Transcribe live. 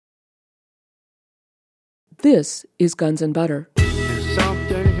This is Guns and Butter. There's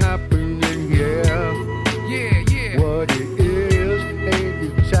something happening here. Yeah. What it is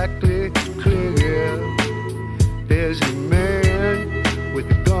ain't exactly clear. There's a man with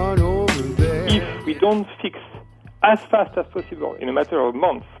a gun over there. If we don't fix as fast as possible, in a matter of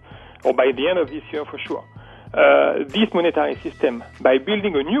months, or by the end of this year for sure, this monetary system, by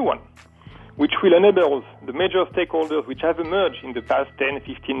building a new one, which will enable the major stakeholders which have emerged in the past 10,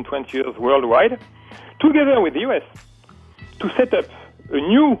 15, 20 years worldwide, together with the US, to set up a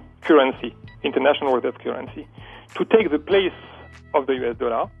new currency, international reserve currency, to take the place of the US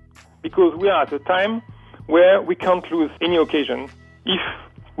dollar, because we are at a time where we can't lose any occasion if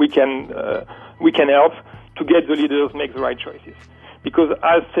we can help to get the leaders make the right choices. Because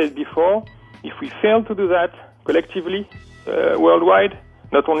as said before, if we fail to do that collectively, worldwide,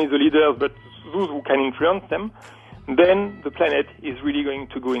 not only the leaders but those who can influence them, then the planet is really going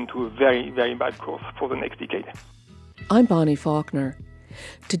to go into a very, very bad course for the next decade. I'm Bonnie Faulkner.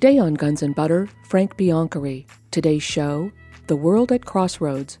 Today on Guns and Butter, Franck Biancheri. Today's show, The World at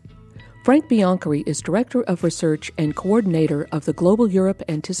Crossroads. Franck Biancheri is Director of Research and Coordinator of the Global Europe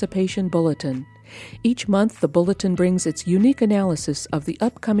Anticipation Bulletin. Each month, the bulletin brings its unique analysis of the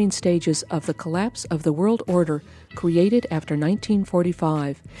upcoming stages of the collapse of the world order created after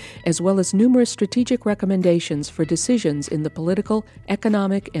 1945, as well as numerous strategic recommendations for decisions in the political,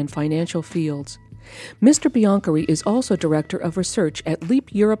 economic, and financial fields. Mr. Biancheri is also Director of Research at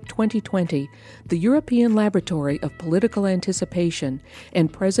Leap Europe 2020, the European Laboratory of Political Anticipation,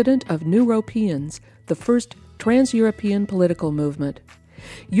 and President of New Europeans, the first trans-European political movement.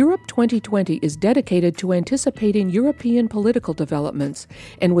 Europe 2020 is dedicated to anticipating European political developments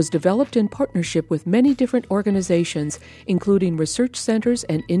and was developed in partnership with many different organizations, including research centers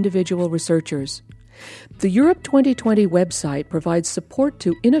and individual researchers. The Europe 2020 website provides support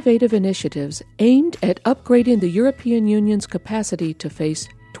to innovative initiatives aimed at upgrading the European Union's capacity to face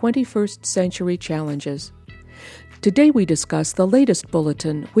 21st century challenges. Today we discuss the latest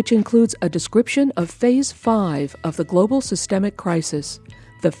bulletin, which includes a description of Phase 5 of the global systemic crisis,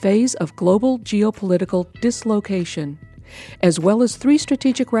 the phase of global geopolitical dislocation, as well as 3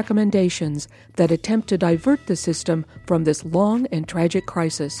 strategic recommendations that attempt to divert the system from this long and tragic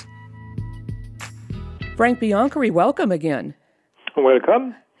crisis. Franck Biancheri, welcome again.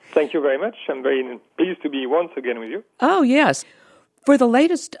 Welcome. Thank you very much. I'm very pleased to be once again with you. Oh, yes. For the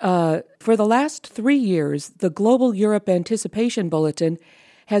last 3 years, the Global Europe Anticipation Bulletin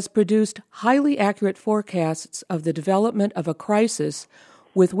has produced highly accurate forecasts of the development of a crisis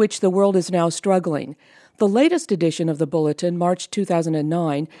with which the world is now struggling. The latest edition of the bulletin, March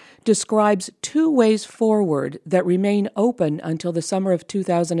 2009, describes 2 ways forward that remain open until the summer of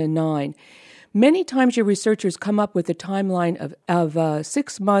 2009. Many times your researchers come up with a timeline of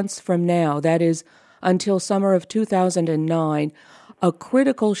 6 months from now, that is, until summer of 2009, a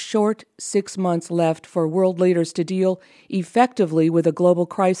critical short 6 months left for world leaders to deal effectively with a global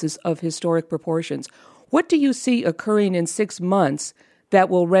crisis of historic proportions. What do you see occurring in 6 months that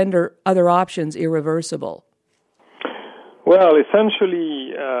will render other options irreversible? Well,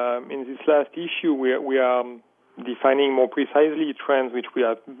 essentially, in this last issue, we are defining more precisely trends which we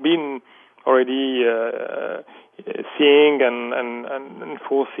have been already seeing and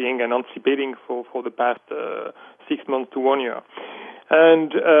foreseeing and anticipating for the past 6 months to 1 year.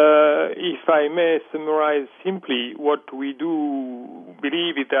 And if I may summarize simply, what we do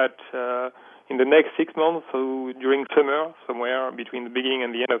believe is that in the next 6 months, so during summer, somewhere between the beginning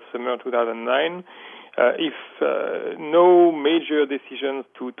and the end of summer 2009, if no major decisions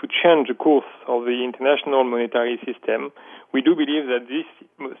to change the course of the international monetary system, we do believe that this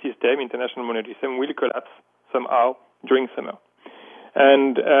system, international monetary system, will collapse somehow during summer.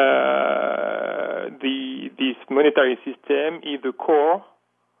 And this monetary system is the core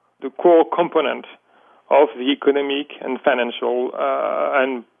component of the economic and financial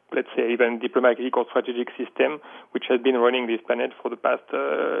and let's say even diplomatic or strategic system which has been running this planet for the past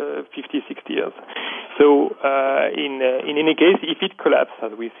 50, 60 years. So in any case, if it collapses,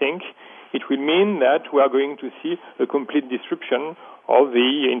 as we think, it will mean that we are going to see a complete disruption of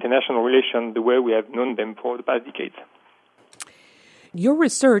the international relations the way we have known them for the past decades. Your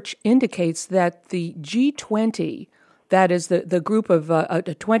research indicates that the G20, that is the group of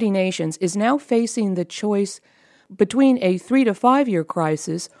 20 nations, is now facing the choice between a 3 to 5 year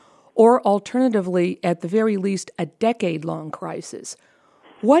crisis or alternatively, at the very least, a decade-long crisis.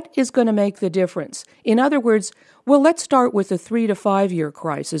 What is going to make the difference? In other words, well, let's start with a 3 to 5 year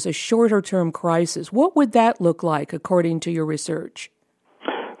crisis, a shorter-term crisis. What would that look like, according to your research?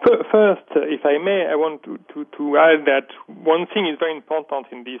 First, if I may, I want to add that one thing is very important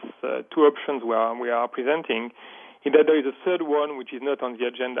in these two options we are presenting, is that there is a third one which is not on the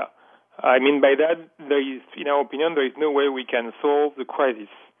agenda. I mean by that, in our opinion, there is no way we can solve the crisis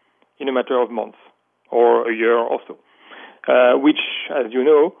in a matter of months or a year or so, which, as you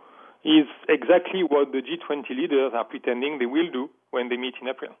know, is exactly what the G20 leaders are pretending they will do when they meet in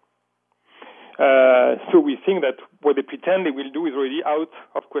April. So we think that what they pretend they will do is already out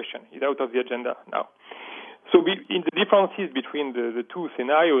of question, is out of the agenda now. So in the differences between the two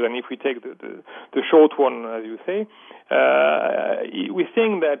scenarios, and if we take the short one, as you say, we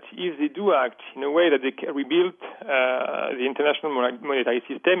think that if they do act in a way that they can rebuild the international monetary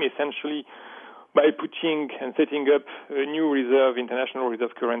system, essentially by putting and setting up a new international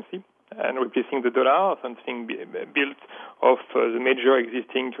reserve currency, and replacing the dollar, something built of the major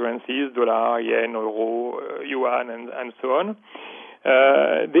existing currencies, dollar, yen, euro, yuan, and so on,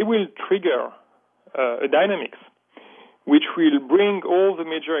 they will trigger a dynamics which will bring all the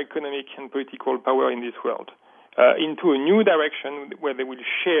major economic and political power in this world into a new direction where they will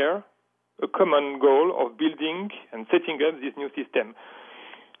share a common goal of building and setting up this new system.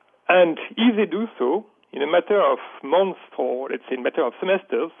 And if they do so, in a matter of months or, let's say, in a matter of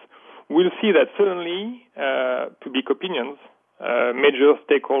semesters, we'll see that suddenly public opinions, major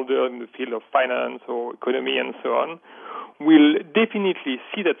stakeholders in the field of finance or economy and so on, will definitely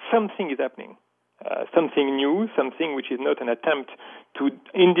see that something is happening, something new, something which is not an attempt to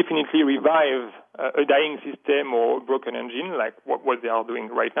indefinitely revive a dying system or a broken engine like what they are doing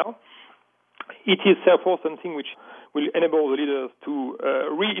right now. It is therefore something which will enable the leaders to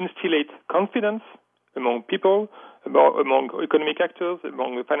reinstillate confidence among people, among economic actors,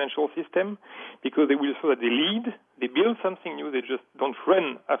 among the financial system, because they will show that they lead, they build something new, they just don't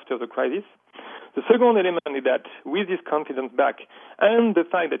run after the crisis. The second element is that with this confidence back and the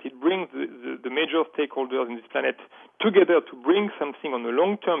fact that it brings the major stakeholders in this planet together to bring something on a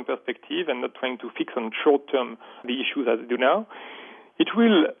long-term perspective and not trying to fix on short-term the issues as they do now, it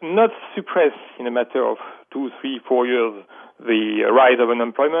will not suppress in a matter of 2, 3, 4 years the rise of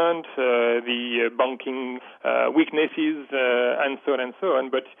unemployment, the banking weaknesses, and so on,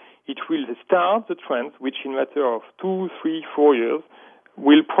 but it will start the trend which in a matter of 2, 3, 4 years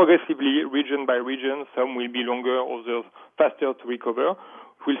will progressively, region by region, some will be longer, others faster to recover,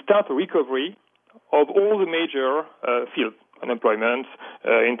 will start a recovery of all the major fields, unemployment,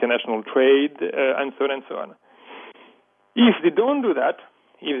 international trade, and so on and so on. If they don't do that,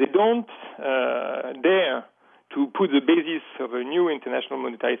 if they don't dare to put the basis of a new international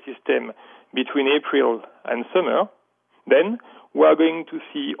monetary system between April and summer, then we are going to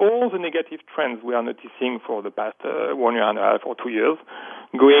see all the negative trends we are noticing for the past 1 year and a half or 2 years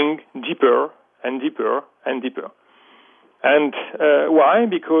going deeper and deeper and deeper. And why?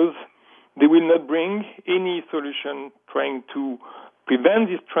 Because they will not bring any solution trying to prevent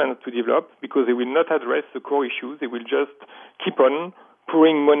these trends to develop, because they will not address the core issues. They will just keep on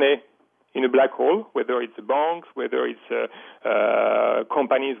pouring money in a black hole, whether it's banks, whether it's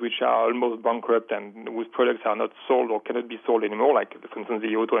companies which are almost bankrupt and whose products are not sold or cannot be sold anymore, like, for instance,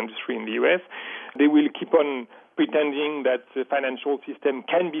 the auto industry in the US. They will keep on pretending that the financial system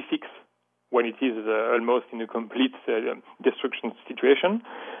can be fixed when it is almost in a complete destruction situation.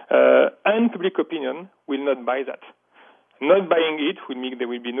 And public opinion will not buy that. Not buying it will mean there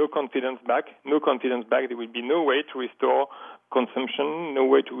will be no confidence back. No confidence back, there will be no way to restore consumption, no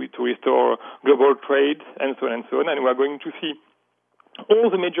way to restore global trade, and so on and so on. And we are going to see all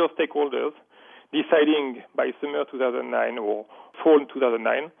the major stakeholders deciding by summer 2009 or fall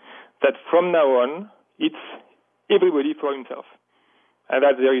 2009 that from now on, it's everybody for himself. And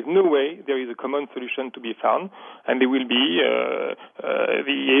that there is no way there is a common solution to be found, and there will be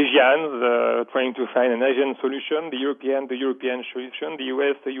the Asians trying to find an Asian solution, the European solution, the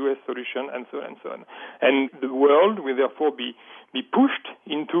US solution, and so on and so on. And the world will therefore be pushed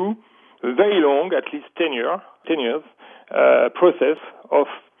into a very long, at least 10 years, process of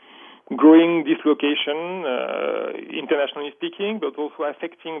growing dislocation, internationally speaking, but also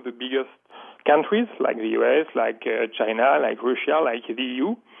affecting the biggest countries like the US, like China, like Russia, like the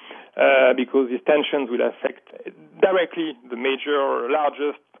EU, because these tensions will affect directly the major,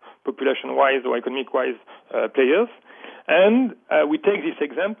 largest population-wise or economic-wise players. And we take this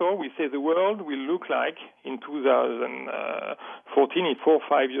example, we say the world will look like in 2014, in 4 or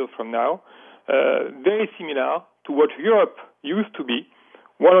 5 years from now, very similar to what Europe used to be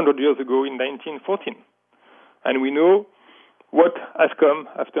 100 years ago in 1914. And we know what has come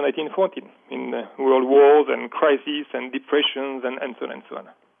after 1914 in world wars and crises and depressions and so on and so on.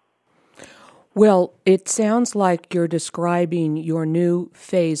 Well, it sounds like you're describing your new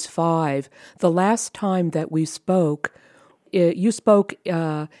Phase 5. The last time that we spoke, you spoke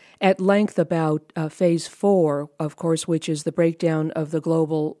at length about Phase 4, of course, which is the breakdown of the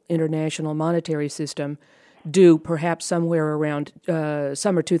global international monetary system, due perhaps somewhere around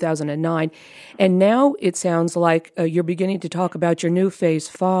summer 2009. And now it sounds like you're beginning to talk about your new Phase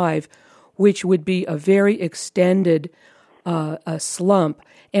 5, which would be a very extended slump.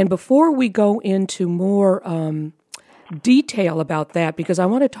 And before we go into more detail about that, because I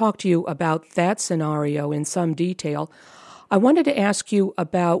want to talk to you about that scenario in some detail, I wanted to ask you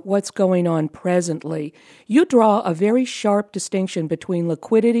about what's going on presently. You draw a very sharp distinction between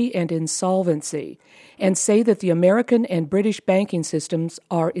liquidity and insolvency and say that the American and British banking systems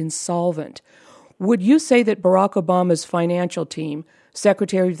are insolvent. Would you say that Barack Obama's financial team,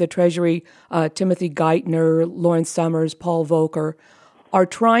 Secretary of the Treasury Timothy Geithner, Lawrence Summers, Paul Volcker, are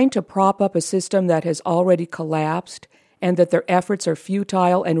trying to prop up a system that has already collapsed and that their efforts are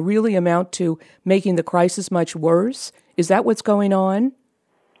futile and really amount to making the crisis much worse? Is that what's going on?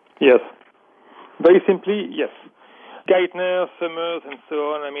 Yes. Very simply, yes. Geithner, Summers, and so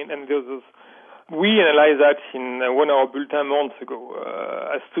on, and the others. We analyzed that in one of our bulletin months ago,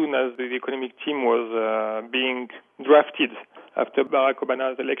 as soon as the economic team was being drafted after Barack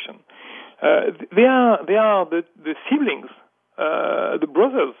Obama's election. They are the siblings, the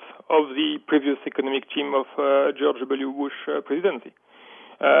brothers of the previous economic team of George W. Bush presidency.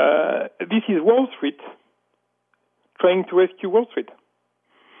 This is Wall Street trying to rescue Wall Street.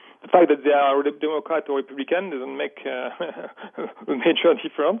 The fact that they are Democrat or Republican doesn't make a major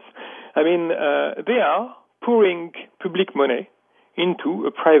difference. They are pouring public money into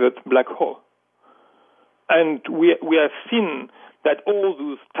a private black hole. And we have seen that all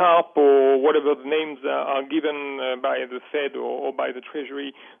those TARP or whatever the names are given by the Fed or by the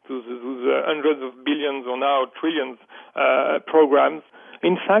Treasury, those hundreds of billions or now trillions programs,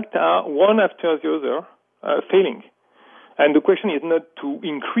 in fact, are one after the other failing. And the question is not to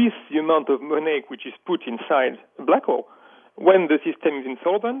increase the amount of money which is put inside a black hole. When the system is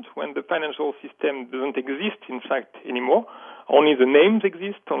insolvent, when the financial system doesn't exist, in fact, anymore, only the names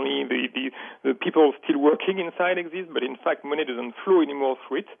exist, only the people still working inside exist, but in fact money doesn't flow anymore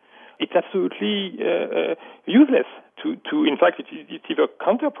through it, it's absolutely useless to in fact, it's even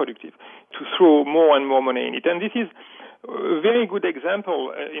counterproductive to throw more and more money in it. And this is a very good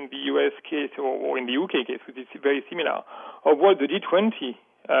example in the US case or in the UK case, which is very similar, of what the G20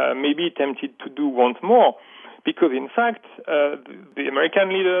 may be tempted to do once more. Because, in fact, the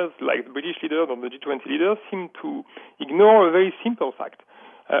American leaders, like the British leaders or the G20 leaders, seem to ignore a very simple fact.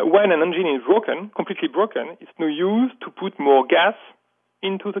 When an engine is broken, completely broken, it's no use to put more gas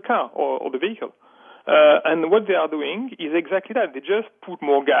into the car or the vehicle. And what they are doing is exactly that. They just put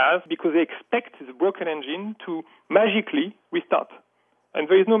more gas because they expect the broken engine to magically restart. And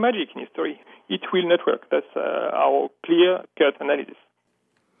there is no magic in history. It will not work. That's our clear-cut analysis.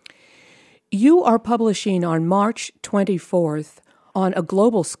 You are publishing on March 24th, on a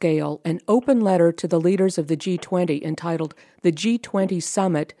global scale, an open letter to the leaders of the G20 entitled The G20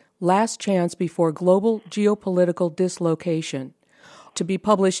 Summit, Last Chance Before Global Geopolitical Dislocation, to be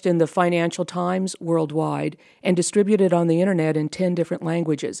published in the Financial Times worldwide and distributed on the Internet in 10 different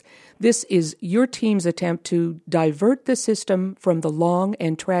languages. This is your team's attempt to divert the system from the long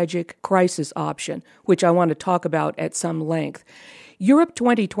and tragic crisis option, which I want to talk about at some length. Europe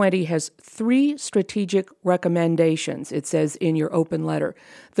 2020 has 3 strategic recommendations, it says in your open letter.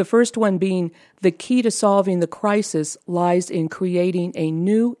 The first one being the key to solving the crisis lies in creating a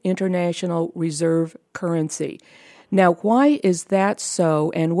new international reserve currency. Now, why is that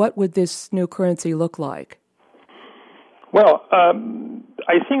so, and what would this new currency look like? Well,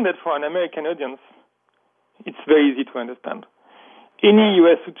 I think that for an American audience, it's very easy to understand. Any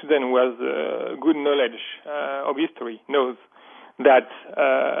U.S. citizen who has good knowledge of history knows that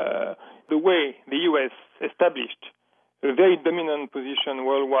the way the U.S. established a very dominant position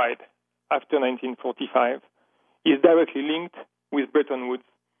worldwide after 1945 is directly linked with Bretton Woods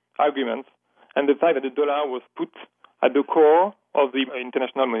arguments and the fact that the dollar was put at the core of the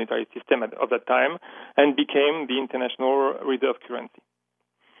international monetary system of that time and became the international reserve currency.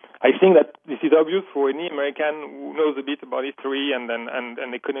 I think that this is obvious for any American who knows a bit about history and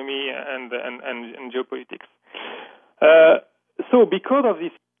economy and geopolitics. So because of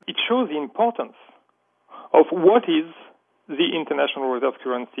this, it shows the importance of what is the international reserve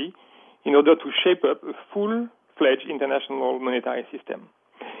currency in order to shape up a full-fledged international monetary system.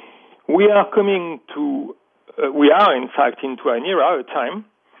 We are in fact, into an era, a time,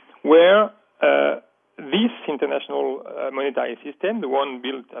 where this international monetary system, the one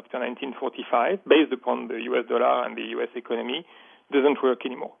built after 1945, based upon the US dollar and the US economy, doesn't work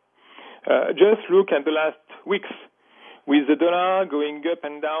anymore. Just look at the last weeks, with the dollar going up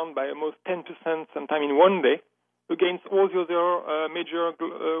and down by almost 10%, sometime in one day, against all the other major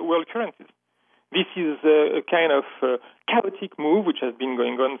world currencies. This is a kind of chaotic move which has been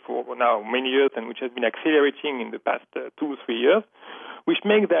going on for now many years and which has been accelerating in the past 2 or 3 years, which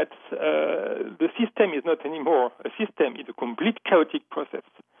makes that the system is not anymore a system, it's a complete chaotic process.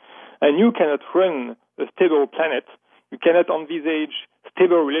 And you cannot run a stable planet, you cannot envisage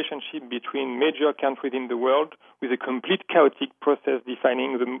stable relationship between major countries in the world with a complete chaotic process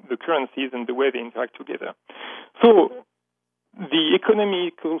defining the currencies and the way they interact together. So the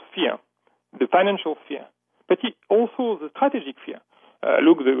economical sphere, the financial sphere, but also the strategic sphere.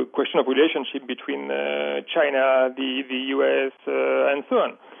 Look, the question of relationship between China, the US, and so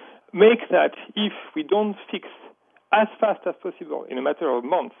on, make that if we don't fix as fast as possible in a matter of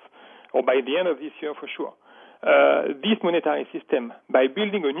months, or by the end of this year for sure, this monetary system by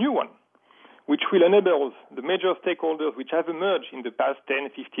building a new one, which will enable the major stakeholders which have emerged in the past 10,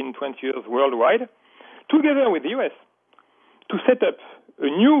 15, 20 years worldwide, together with the US, to set up a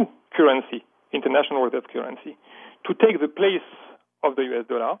new currency, international reserve currency, to take the place of the US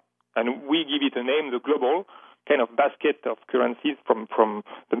dollar, and we give it a name, the global kind of basket of currencies from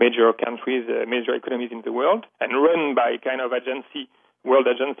the major countries, major economies in the world, and run by kind of agency, world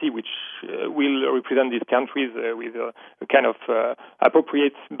agency, which will represent these countries with a kind of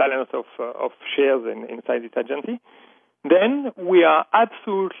appropriate balance of shares inside this agency. Then we are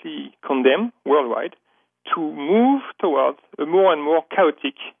absolutely condemned worldwide to move towards a more and more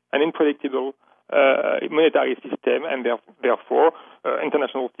chaotic and unpredictable monetary system, and therefore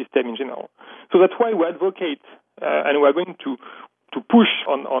international system in general. So that's why we advocate, and we're going to push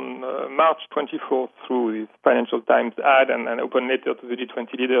on March 24th through this Financial Times ad and an open letter to the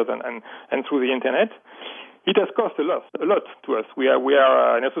G20 leaders and through the internet. It has cost a lot to us. We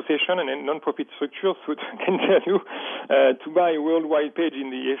are an association and a non-profit structure, so I can tell you, to buy a worldwide page in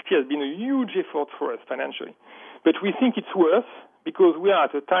the EFT has been a huge effort for us financially. But we think it's worth, because we are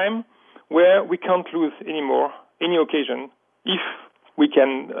at a time where we can't lose anymore any occasion if we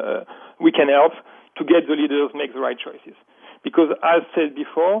can help to get the leaders make the right choices. Because as said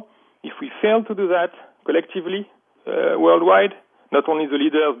before, if we fail to do that collectively worldwide, not only the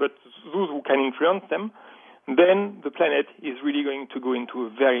leaders but those who can influence them, then the planet is really going to go into a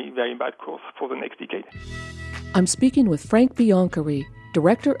very, very bad course for the next decade. I'm speaking with Franck Biancheri,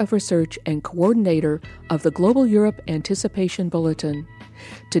 Director of Research and Coordinator of the Global Europe Anticipation Bulletin.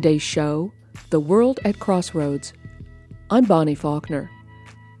 Today's show, The World at Crossroads. I'm Bonnie Faulkner.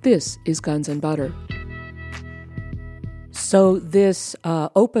 This is Guns and Butter. So this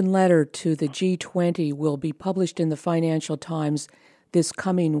open letter to the G20 will be published in the Financial Times this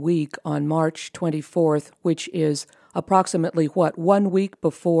coming week on March 24th, which is approximately, 1 week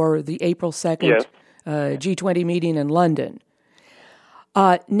before the April 2nd G20 meeting in London.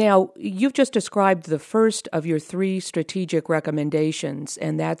 Now, you've just described the first of your 3 strategic recommendations,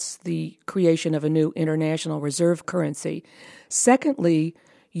 and that's the creation of a new international reserve currency. Secondly,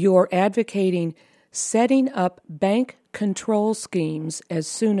 you're advocating setting up bank control schemes as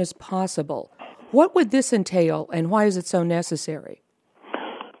soon as possible. What would this entail, and why is it so necessary?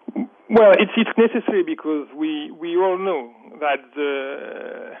 Well, it's necessary because we all know that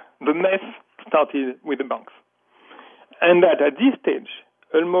the mess started with the banks. And that at this stage,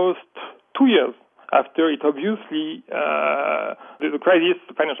 almost 2 years after it obviously, the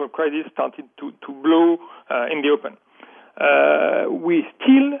financial crisis started to blow in the open, we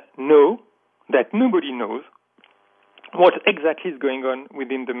still know that nobody knows what exactly is going on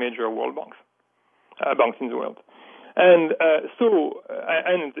within the major world banks in the world. And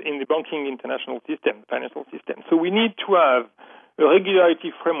and in the banking international system, financial system. So we need to have a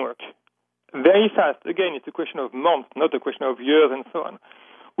regularity framework very fast. Again, it's a question of months, not a question of years and so on,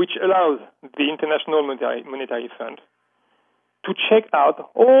 which allows the International Monetary Fund to check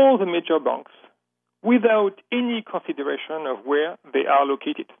out all the major banks without any consideration of where they are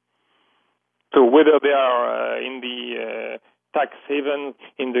located. So whether they are in the tax havens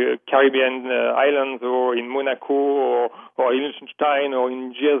in the Caribbean islands, or in Monaco, or in Liechtenstein, or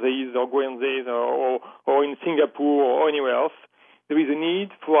in Jerseys, or Guernsey, or in Singapore, or anywhere else, there is a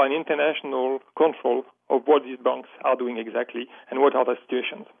need for an international control of what these banks are doing exactly and what are the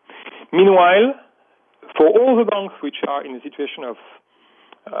situations. Meanwhile, for all the banks which are in a situation of,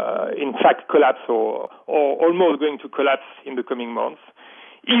 in fact, collapse or almost going to collapse in the coming months,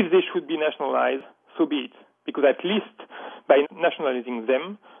 if they should be nationalized, so be it. Because at least by nationalizing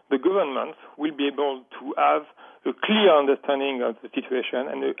them, the governments will be able to have a clear understanding of the situation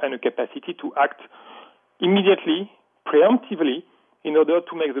and a capacity to act immediately, preemptively, in order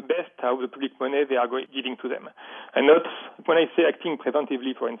to make the best out of the public money they are giving to them. And not, when I say acting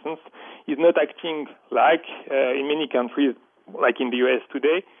preventively, for instance, is not acting like in many countries, like in the US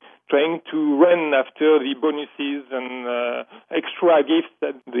today, trying to run after the bonuses and extra gifts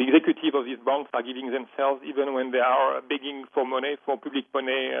that the executive of these banks are giving themselves, even when they are begging for money, for public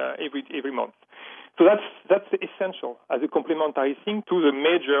money every month. So that's essential as a complementary thing to the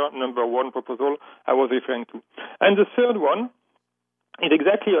major number one proposal I was referring to. And the third one is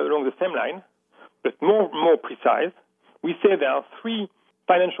exactly along the same line, but more precise. We say there are three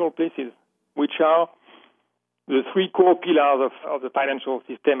financial places which are the three core pillars of the financial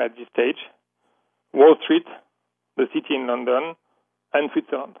system at this stage: Wall Street, the city in London, and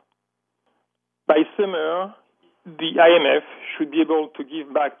Switzerland. By summer, the IMF should be able to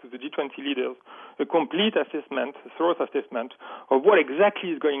give back to the G20 leaders a complete assessment, a thorough assessment of what exactly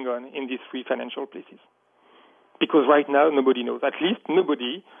is going on in these three financial places. Because right now, nobody knows, at least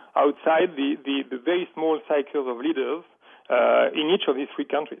nobody outside the very small cycles of leaders in each of these three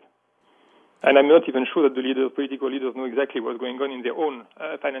countries. And I'm not even sure that the political leaders know exactly what's going on in their own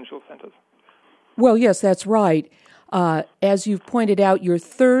financial centers. Well, yes, that's right. As you've pointed out, your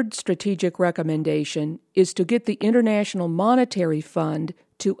third strategic recommendation is to get the International Monetary Fund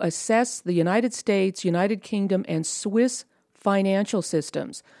to assess the United States, United Kingdom, and Swiss financial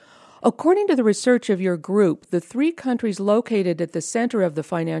systems. According to the research of your group, the three countries located at the center of the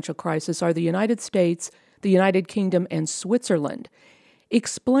financial crisis are the United States, the United Kingdom, and Switzerland.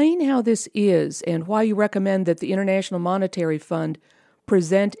 Explain how this is and why you recommend that the International Monetary Fund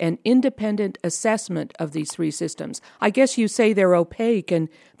present an independent assessment of these three systems. I guess you say they're opaque and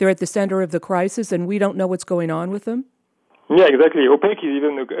they're at the center of the crisis and we don't know what's going on with them? Yeah, exactly. Opaque is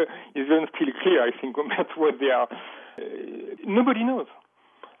even still clear, I think, compared to what they are. Nobody knows.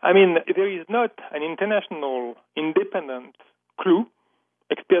 I mean, there is not an international independent clue,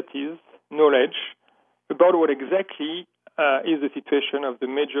 expertise, knowledge about what exactly is the situation of the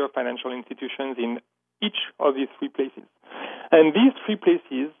major financial institutions in each of these three places. And these three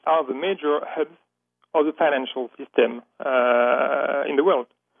places are the major hubs of the financial system in the world.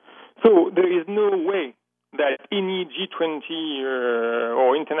 So there is no way that any G20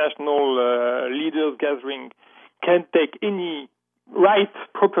 or international leaders gathering can take any right,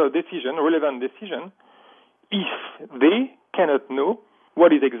 proper decision, relevant decision, if they cannot know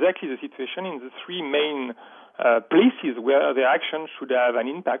what is exactly the situation in the three main places where their action should have an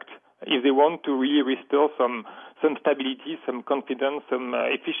impact if they want to really restore some stability, some confidence, some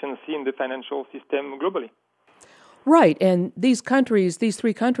efficiency in the financial system globally. Right, and these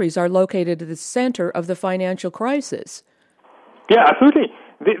three countries are located at the center of the financial crisis. Yeah, absolutely.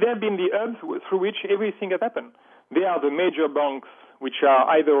 They have been the hubs through which everything has happened. They are the major banks which are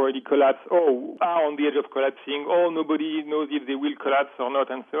either already collapsed or are on the edge of collapsing, or nobody knows if they will collapse or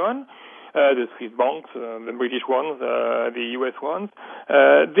not, and so on. The Swiss banks, the British ones, the US ones.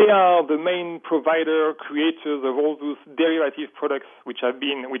 They are the main provider, creators of all those derivative products which are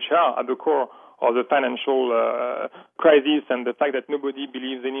at the core of the financial crisis, and the fact that nobody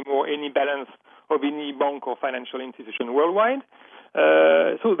believes anymore any balance of any bank or financial institution worldwide.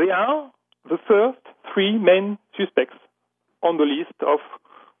 So they are the first three main suspects on the list of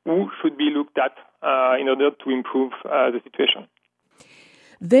who should be looked at in order to improve the situation.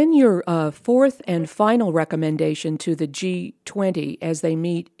 Then your fourth and final recommendation to the G20 as they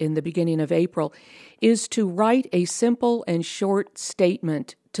meet in the beginning of April is to write a simple and short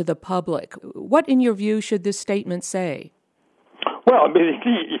statement to the public. What, in your view, should this statement say? Well,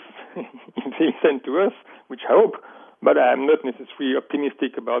 basically, if they send to us, which I hope, but I'm not necessarily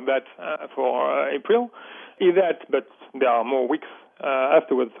optimistic about that for April, is that, but there are more weeks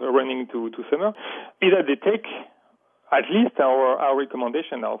afterwards running to summer, is that they take at least our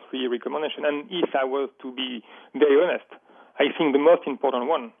recommendation, our three recommendations. And if I was to be very honest, I think the most important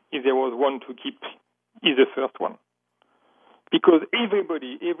one, if there was one to keep, is the first one. Because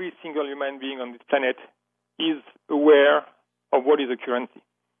everybody, every single human being on this planet is aware of what is a currency.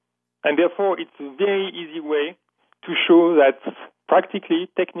 And therefore, it's a very easy way to show that practically,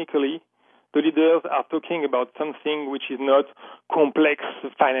 technically, the leaders are talking about something which is not complex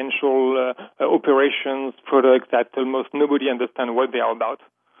financial operations, products that almost nobody understands what they are about.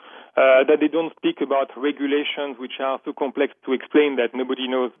 That they don't speak about regulations which are too complex to explain that nobody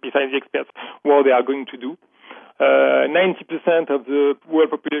knows, besides the experts, what they are going to do. 90% of the world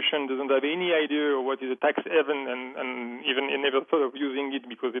population doesn't have any idea of what is a tax haven and even never thought of using it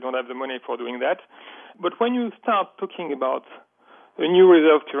because they don't have the money for doing that. But when you start talking about a new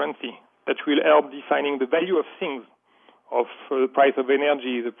reserve currency that will help defining the value of things, of the price of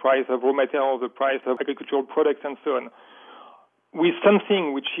energy, the price of raw materials, the price of agricultural products, and so on, with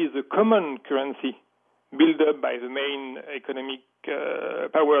something which is a common currency built up by the main economic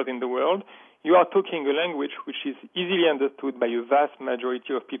powers in the world, you are talking a language which is easily understood by a vast majority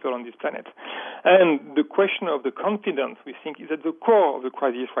of people on this planet. And the question of the confidence, we think, is at the core of the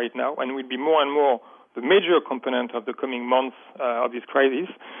crisis right now and will be more and more the major component of the coming months of this crisis.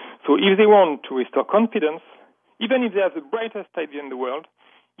 So if they want to restore confidence, even if they have the brightest idea in the world,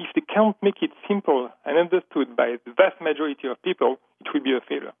 if they can't make it simple and understood by the vast majority of people, it will be a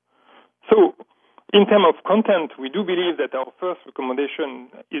failure. So in terms of content, we do believe that our first recommendation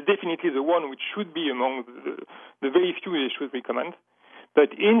is definitely the one which should be among the very few they should recommend.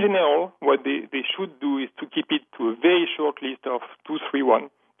 But in general, what they should do is to keep it to a very short list of 2, 3, 1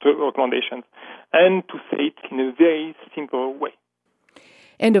 recommendations and to say it in a very simple way.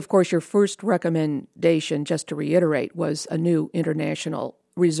 And of course, your first recommendation, just to reiterate, was a new international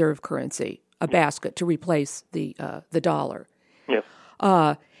reserve currency, a basket to replace the dollar. Yes.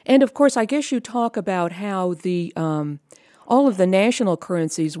 And of course, I guess you talk about how the all of the national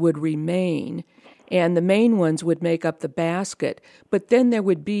currencies would remain, and the main ones would make up the basket. But then there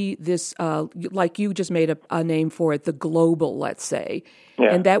would be this, like you just made a name for it, the global, let's say,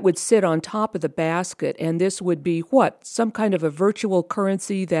 and that would sit on top of the basket. And this would be what? Some kind of a virtual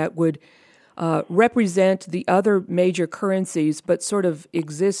currency that would represent the other major currencies, but sort of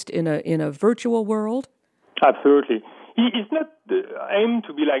exist in a virtual world? Absolutely. It's not aimed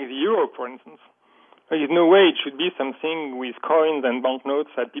to be like the euro, for instance. There is no way it should be something with coins and banknotes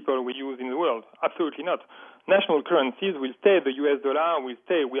that people will use in the world. Absolutely not. National currencies will stay. The US dollar will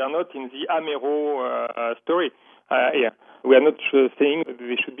stay. We are not in the Amero story here. We are not saying that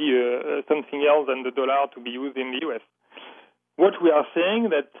there should be something else than the dollar to be used in the US. What we are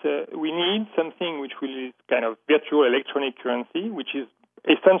saying that we need something which will be kind of virtual electronic currency, which is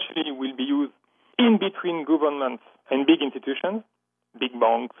essentially will be used in between governments and big institutions, big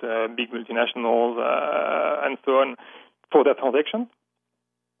banks, big multinationals, and so on, for their transactions.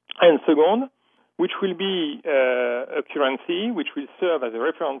 And second, which will be a currency which will serve as a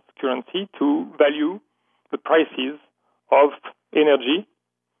reference currency to value the prices of energy,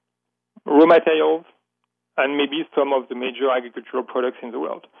 raw materials, and maybe some of the major agricultural products in the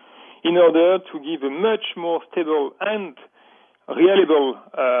world, in order to give a much more stable and reliable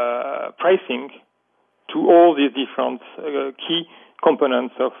pricing to all these different key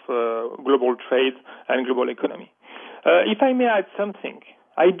components of global trade and global economy. If I may add something,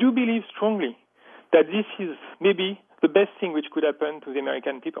 I do believe strongly that this is maybe the best thing which could happen to the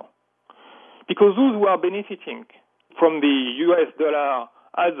American people. Because those who are benefiting from the US dollar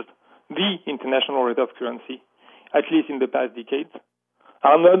as the international reserve currency, at least in the past decades,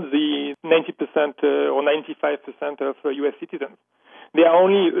 are not the 90% or 95% of US citizens. They are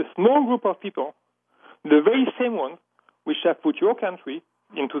only a small group of people, the very same ones which have put your country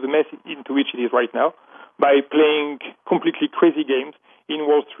into the mess into which it is right now by playing completely crazy games in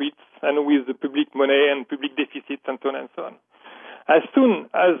Wall Street and with the public money and public deficits and so on and so on. As soon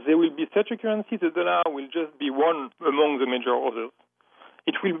as there will be such a currency, the dollar will just be one among the major others.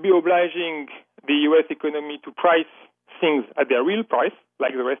 It will be obliging the U.S. economy to price things at their real price,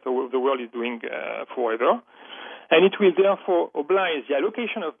 like the rest of the world is doing forever. And it will therefore oblige the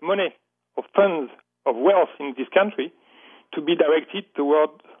allocation of money, of funds, of wealth in this country to be directed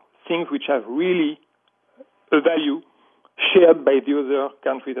toward things which have really a value shared by the other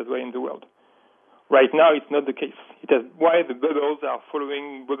countries as well in the world. Right now, it's not the case. It is why the bubbles are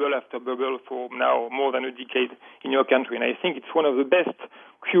following bubble after bubble for now more than a decade in your country. And I think it's one of the best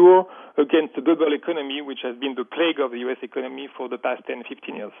cure against the bubble economy, which has been the plague of the U.S. economy for the past 10,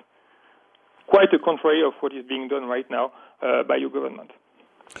 15 years. Quite the contrary of what is being done right now by your government.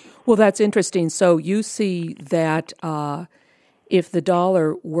 Well, that's interesting. So you see that if the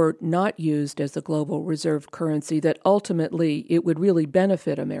dollar were not used as the global reserve currency, that ultimately it would really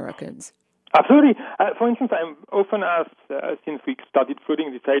benefit Americans. Absolutely. For instance, I'm often asked, since we started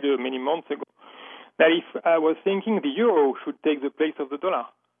floating this idea many months ago, that if I was thinking the euro should take the place of the dollar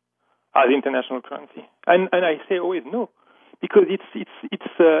as international currency, and I say always no, because it's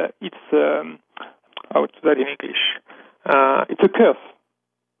how to that in English? It's a curse.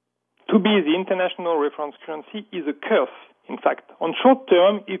 To be the international reference currency is a curse. In fact, on short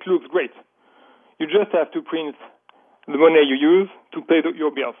term, it looks great. You just have to print the money you use to pay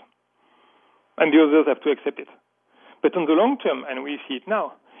your bills, and the others have to accept it. But on the long term, and we see it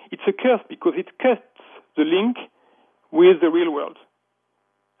now, it's a curse because it cuts the link with the real world.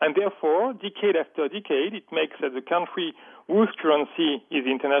 And therefore, decade after decade, it makes that the country whose currency is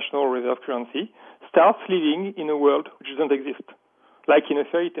the international reserve currency starts living in a world which doesn't exist, like in a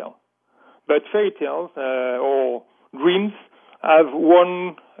fairy tale. But fairy tales or dreams have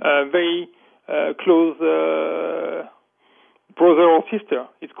one very close brother or sister.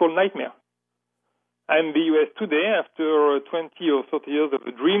 It's called nightmare. And the US today, after 20 or 30 years of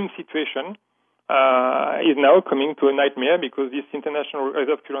a dream situation, is now coming to a nightmare because this international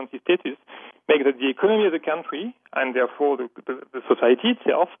reserve currency status makes that the economy of the country, and therefore the society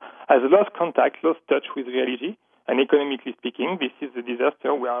itself, has lost contact, lost touch with reality. And economically speaking, this is the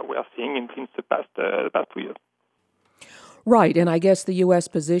disaster we are seeing since the past 2 years. Right, and I guess the U.S.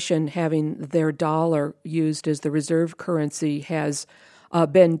 position, having their dollar used as the reserve currency, has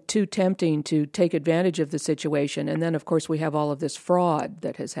been too tempting to take advantage of the situation. And then, of course, we have all of this fraud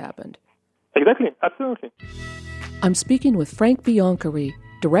that has happened. Exactly, absolutely. I'm speaking with Franck Biancheri,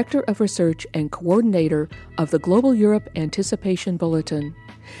 Director of Research and Coordinator of the Global Europe Anticipation Bulletin.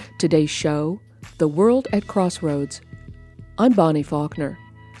 Today's show, The World at Crossroads. I'm Bonnie Faulkner.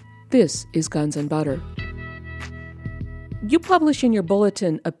 This is Guns and Butter. You publish in your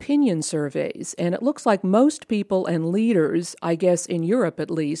bulletin opinion surveys, and it looks like most people and leaders, I guess in Europe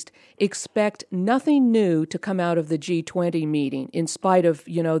at least, expect nothing new to come out of the G20 meeting, in spite of,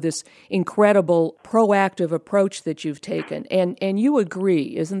 this incredible proactive approach that you've taken. And you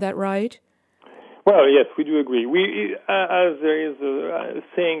agree, isn't that right? Well, yes, we do agree. As there is a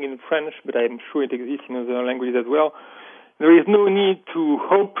saying in French, but I'm sure it exists in other languages as well, there is no need to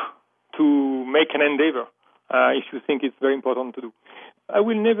hope to make an endeavor. If you think it's very important to do. I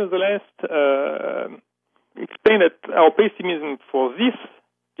will nevertheless explain that our pessimism for this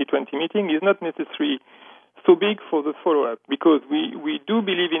G20 meeting is not necessarily so big for the follow-up, because we do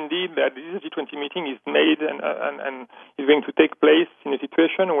believe indeed that this G20 meeting is made and is going to take place in a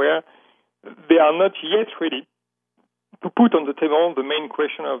situation where they are not yet ready to put on the table the main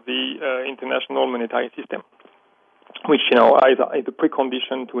question of the international monetary system, which is a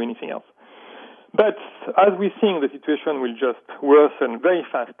precondition to anything else. But as we're seeing, the situation will just worsen very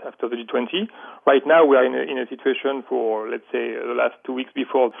fast after the G20. Right now, we are in a situation for, let's say, the last 2 weeks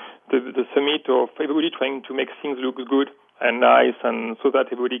before the summit, of everybody trying to make things look good and nice, and so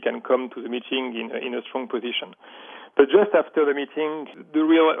that everybody can come to the meeting in a strong position. But just after the meeting, the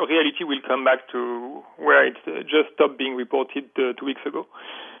real reality will come back to where it just stopped being reported 2 weeks ago.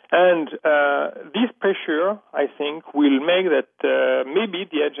 And this pressure, I think, will make that maybe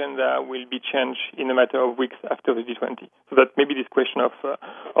the agenda will be changed in a matter of weeks after the G20. So that maybe this question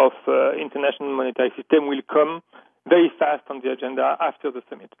of international monetary system will come very fast on the agenda after the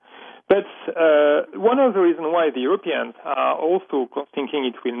summit. But one of the reasons why the Europeans are also thinking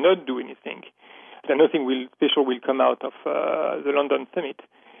it will not do anything, and nothing special will come out of the London summit,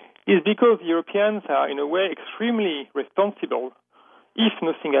 is because the Europeans are, in a way, extremely responsible if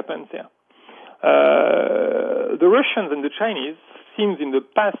nothing happens there. The Russians and the Chinese, seems in the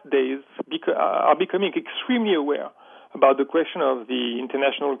past days, are becoming extremely aware about the question of the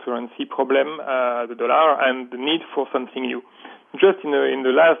international currency problem, the dollar, and the need for something new. Just in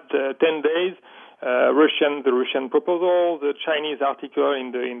the last 10 days, the Russian proposal, the Chinese article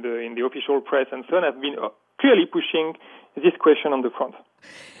in the official press, and so on, have been clearly pushing this question on the front.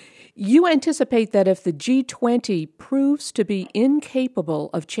 You anticipate that if the G20 proves to be incapable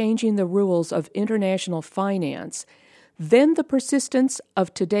of changing the rules of international finance, then the persistence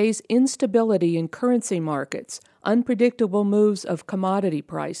of today's instability in currency markets, unpredictable moves of commodity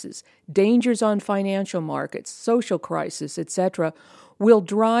prices, dangers on financial markets, social crisis, etc., will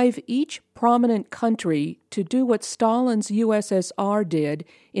drive each prominent country to do what Stalin's USSR did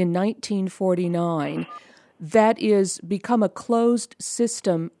in 1949, that is, become a closed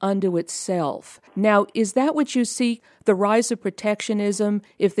system unto itself. Now, is that what you see, the rise of protectionism,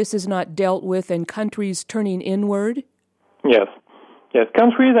 if this is not dealt with, and countries turning inward? Yes,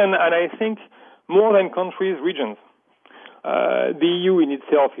 countries, and I think more than countries, regions. The EU in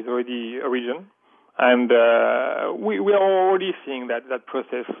itself is already a region, and we are already seeing that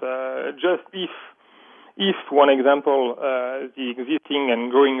process. Just if one example, the existing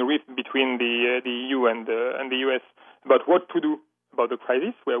and growing rift between the EU and the US about what to do about the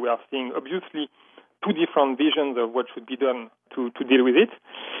crisis, where we are seeing obviously two different visions of what should be done to deal with it.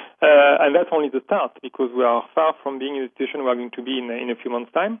 And that's only the start, because we are far from being in the situation we are going to be in a few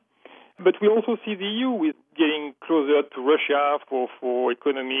months' time. But we also see the EU with getting closer to Russia for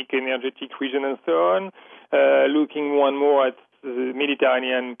economic, energetic region and so on, looking more and more at the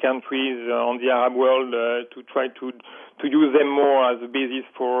Mediterranean countries on the Arab world to try to use them more as a basis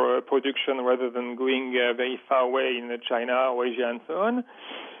for production rather than going very far away in China or Asia and so on.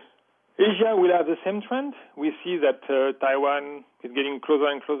 Asia will have the same trend. We see that Taiwan is getting closer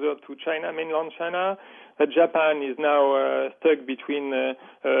and closer to China, mainland China. That Japan is now stuck between a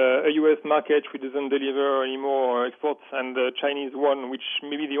U.S. market which doesn't deliver any more exports and the Chinese one, which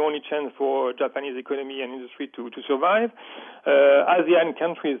may be the only chance for Japanese economy and industry to survive. ASEAN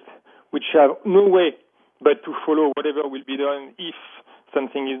countries, which have no way but to follow whatever will be done if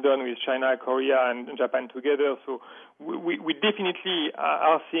something is done with China, Korea, and Japan together. So we definitely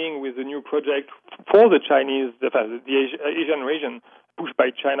are seeing with the new project for the Chinese, the Asian region, pushed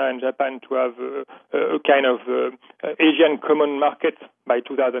by China and Japan to have a kind of Asian common market by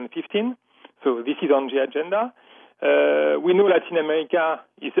 2015. So this is on the agenda. We know Latin America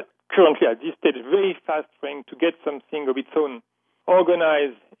is currently at this stage very fast trying to get something of its own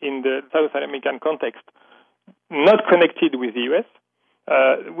organized in the South American context, not connected with the U.S.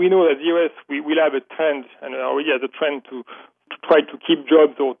 We know that the U.S. will have a trend, and already has a trend to try to keep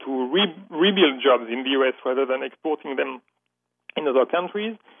jobs or to rebuild jobs in the U.S. rather than exporting them in other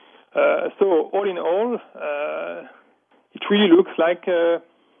countries. So all in all, it really looks like the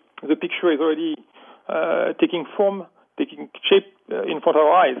picture is already taking form, taking shape in front of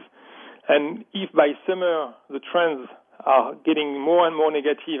our eyes. And if by summer the trends are getting more and more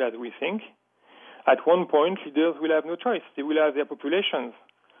negative as we think, at one point leaders will have no choice. They will have their populations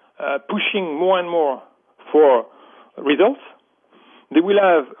pushing more and more for results. They will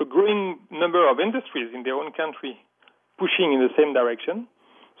have a growing number of industries in their own country pushing in the same direction.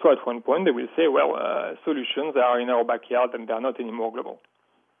 So at one point they will say, well, solutions are in our backyard and they are not anymore global.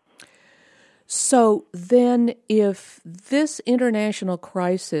 So then if this international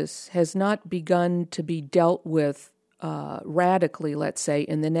crisis has not begun to be dealt with radically, let's say,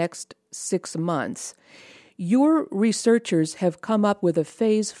 in the next 6 months, your researchers have come up with a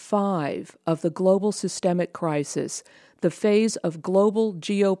phase 5 of the global systemic crisis, the phase of global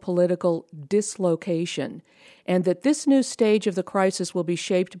geopolitical dislocation, and that this new stage of the crisis will be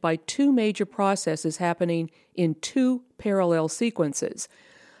shaped by 2 major processes happening in 2 parallel sequences.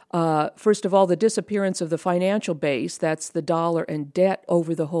 First of all, the disappearance of the financial base, that's the dollar and debt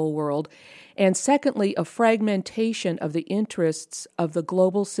over the whole world, and secondly, a fragmentation of the interests of the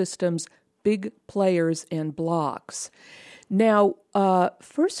global system's big players and blocks. Now,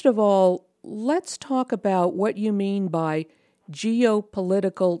 first of all, let's talk about what you mean by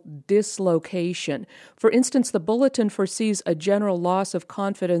geopolitical dislocation. For instance, the bulletin foresees a general loss of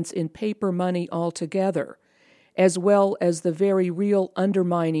confidence in paper money altogether, as well as the very real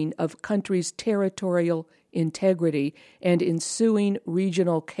undermining of countries' territorial integrity and ensuing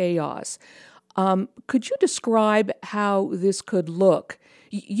regional chaos. Could you describe how this could look?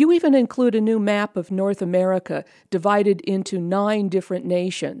 You even include a new map of North America divided into 9 different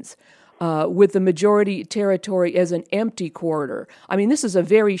nations, with the majority territory as an empty corridor. I mean, this is a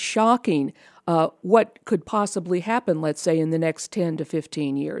very shocking what could possibly happen, let's say, in the next 10 to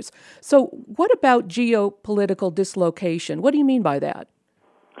 15 years. So what about geopolitical dislocation? What do you mean by that?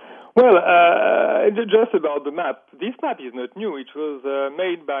 Well, just about the map. This map is not new. It was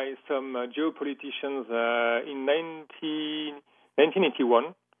made by some geopoliticians in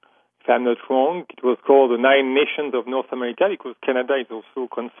 1981. If I'm not wrong, it was called the 9 Nations of North America because Canada is also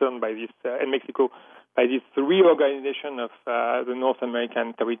concerned by this, and Mexico, by this reorganization of the North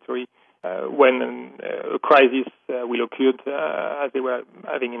American territory when a crisis will occur, as they were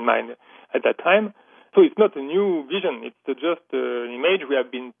having in mind at that time. So it's not a new vision. It's just an image we have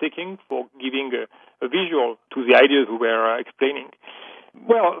been taking for giving a visual to the ideas we were explaining.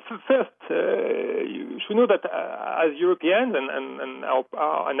 Well, first, you should know that as Europeans, and our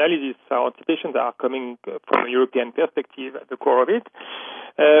analysis, our anticipations are coming from a European perspective at the core of it,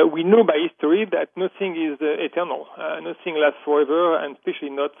 we know by history that nothing is eternal. Nothing lasts forever, and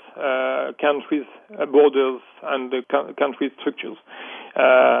especially not countries' borders and the countries' structures.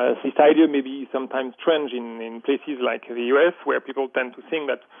 This idea may be sometimes strange in places like the US, where people tend to think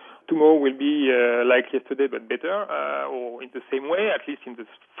that tomorrow will be like yesterday but better, or in the same way, at least in the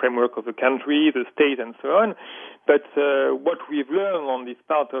framework of the country, the state, and so on. But what we've learned on this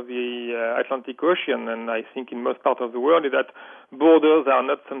part of the Atlantic Ocean, and I think in most parts of the world, is that borders are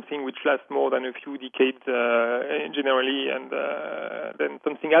not something which lasts more than a few decades generally, and then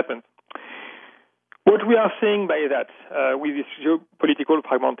something happens. What we are saying by that, with this geopolitical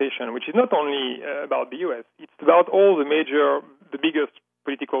fragmentation, which is not only about the U.S., it's about all the biggest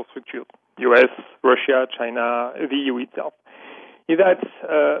political structures, U.S., Russia, China, the EU itself, is that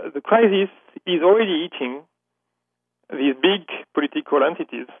the crisis is already eating these big political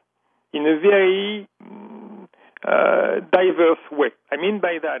entities in a very diverse way. I mean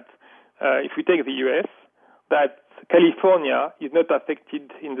by that, if we take the US, that California is not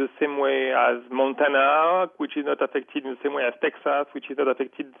affected in the same way as Montana, which is not affected in the same way as Texas, which is not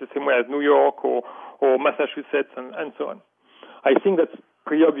affected the same way as New York or Massachusetts, and so on. I think that's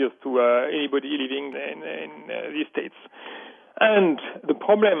pretty obvious to anybody living in these states. And the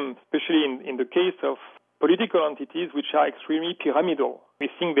problem, especially in the case of political entities which are extremely pyramidal, we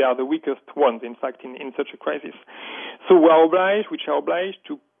think they are the weakest ones, in fact, in such a crisis. So we are obliged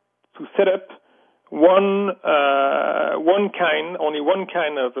to set up only one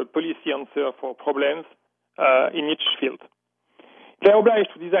kind of a policy answer for problems in each field. They are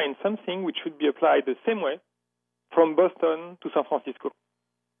obliged to design something which should be applied the same way from Boston to San Francisco,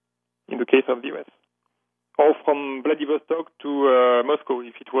 in the case of the US, or from Vladivostok to Moscow,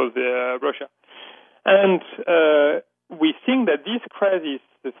 if it was Russia. And we think that this crisis,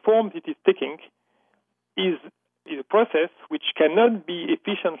 the form it is taking, is a process which cannot be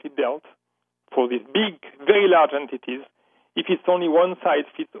efficiently dealt for these big, very large entities if it's only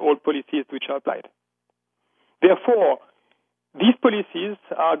one-size-fits-all policies which are applied. Therefore, these policies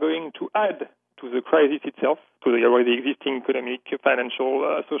are going to add to the crisis itself, to the already existing economic,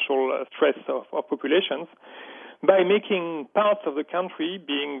 financial, social stress of populations, by making parts of the country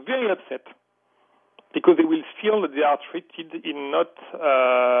being very upset because they will feel that they are treated in not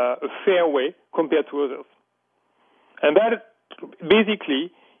a fair way compared to others. And that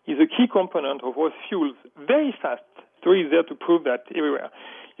basically is a key component of what fuels very fast. Story is there to prove that everywhere.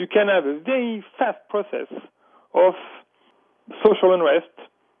 You can have a very fast process of social unrest,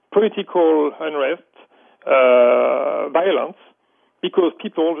 political unrest, violence, because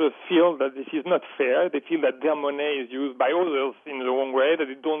people just feel that this is not fair. They feel that their money is used by others in the wrong way, that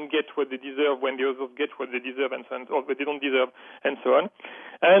they don't get what they deserve when the others get what they deserve, and so on, or what they don't deserve, and so on.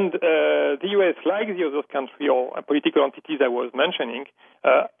 And the US, like the other country or political entities I was mentioning,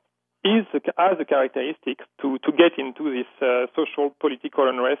 has a characteristic to get into this social political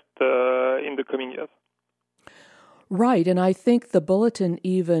unrest in the coming years. Right, and I think the bulletin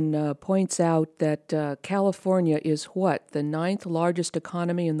even points out that California is the 9th largest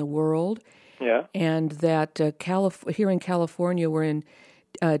economy in the world, yeah, and that here in California we're in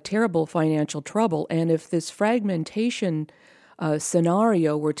terrible financial trouble, and if this fragmentation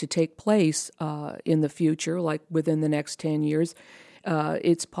scenario were to take place in the future, like within the next 10 years,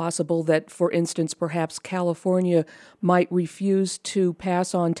 it's possible that, for instance, perhaps California might refuse to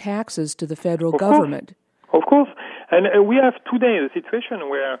pass on taxes to the federal government. Of course. And we have today a situation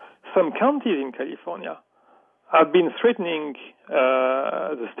where some counties in California have been threatening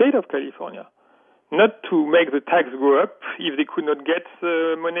the state of California not to make the tax go up if they could not get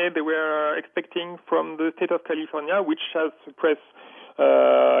the money they were expecting from the state of California, which has suppressed,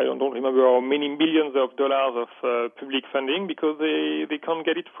 I don't remember how many billions of dollars of public funding because they can't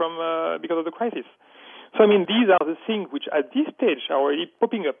get it because of the crisis. So, I mean, these are the things which at this stage are already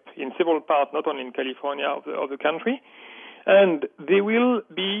popping up in several parts, not only in California, of the country, and there will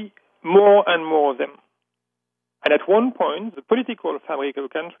be more and more of them. And at one point, the political fabric of the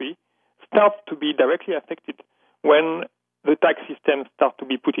country starts to be directly affected when the tax system starts to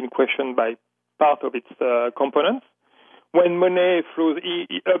be put in question by part of its components, when money flows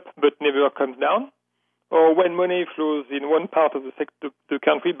up but never comes down, or when money flows in one part of the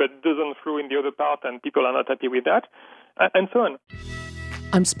country but doesn't flow in the other part and people are not happy with that, and so on.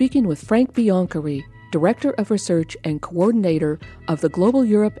 I'm speaking with Franck Biancheri, Director of Research and Coordinator of the Global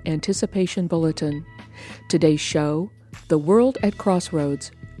Europe Anticipation Bulletin. Today's show, The World at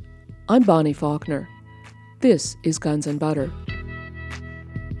Crossroads. I'm Bonnie Faulkner. This is Guns and Butter.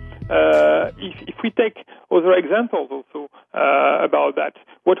 If we take other examples also about that,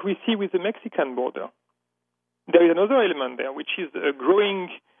 what we see with the Mexican border, there is another element there, which is a growing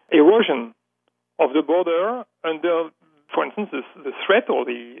erosion of the border under, for instance, the threat or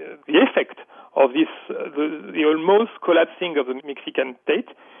the effect of this, the almost collapsing of the Mexican state,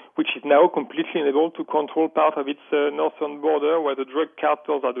 which is now completely unable to control part of its northern border where the drug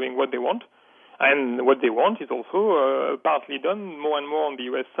cartels are doing what they want. And what they want is also partly done more and more on the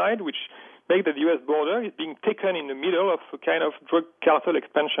U.S. side, which makes that the U.S. border is being taken in the middle of a kind of drug cartel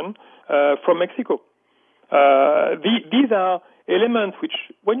expansion from Mexico. These are elements which,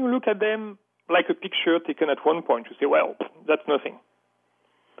 when you look at them like a picture taken at one point, you say, well, that's nothing.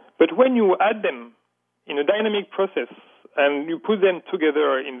 But when you add them in a dynamic process and you put them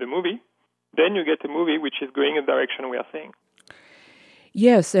together in the movie, then you get a movie which is going in the direction we are saying.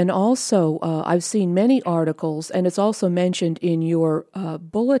 Yes, and also I've seen many articles, and it's also mentioned in your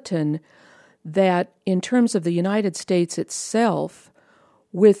bulletin, that in terms of the United States itself,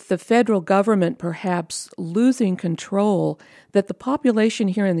 with the federal government perhaps losing control, that the population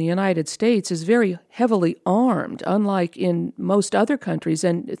here in the United States is very heavily armed, unlike in most other countries,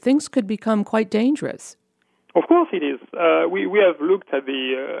 and things could become quite dangerous. Of course it is. We have looked at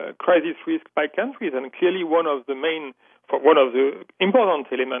the crisis risk by countries, and clearly one of the important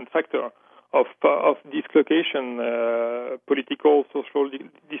factor of dislocation, political, social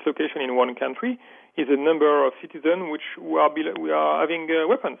dislocation in one country is the number of citizens who are having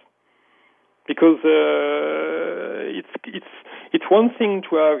weapons. Because it's one thing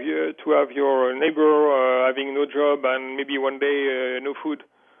to have your neighbor having no job and maybe one day no food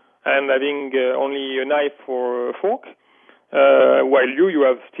and having only a knife or a fork, while you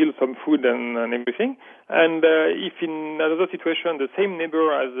have still some food and everything. And if in another situation the same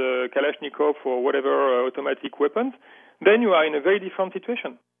neighbor has a Kalashnikov or whatever automatic weapons, then you are in a very different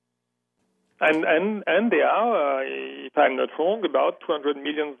situation. And there are, if I'm not wrong, about 200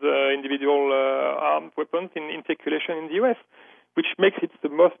 million individual armed weapons in circulation in the U.S., which makes it the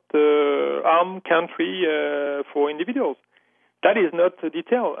most armed country for individuals. That is not a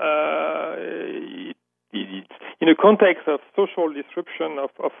detail. In a context of social disruption,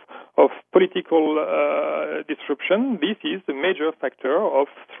 of political disruption, this is the major factor of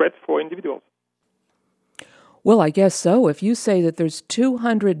threat for individuals. Well, I guess so. If you say that there's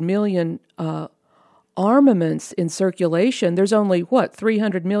 200 million armaments in circulation, there's only,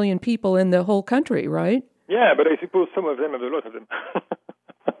 300 million people in the whole country, right? Yeah, but I suppose some of them have a lot of them.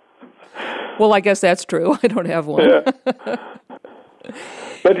 Well, I guess that's true. I don't have one. Yeah.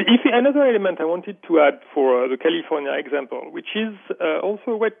 But another element I wanted to add for the California example, which is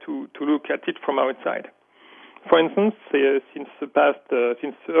also a way to look at it from outside. For instance, since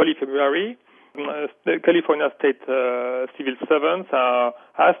early February, the California state civil servants are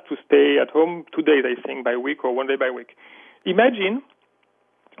asked to stay at home 2 days, I think, by week or 1 day by week. Imagine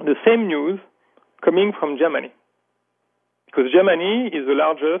the same news coming from Germany, because Germany is the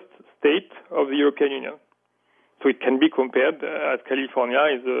largest state of the European Union. So it can be compared as California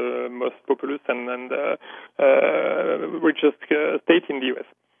is the most populous and richest state in the U.S.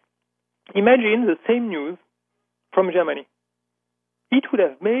 Imagine the same news from Germany. It would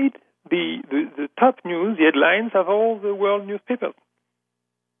have made the top news, the headlines of all the world newspapers.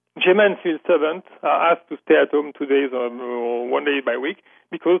 German civil servants are asked to stay at home 2 days or 1 day by week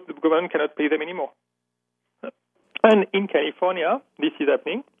because the government cannot pay them anymore. And in California, this is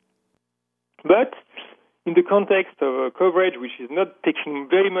happening. But in the context of coverage which is not taking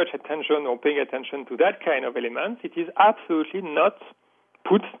very much attention or paying attention to that kind of elements, it is absolutely not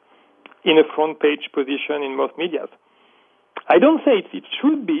put in a front page position in most medias. I don't say it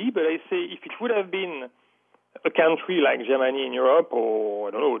should be, but I say if it would have been a country like Germany in Europe or,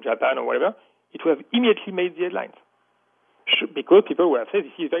 I don't know, Japan or whatever, it would have immediately made the headlines. Because people would have said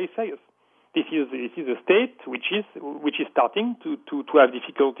this is very serious. This is a state which is starting to have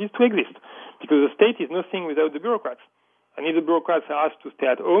difficulties to exist, because the state is nothing without the bureaucrats. And if the bureaucrats are asked to stay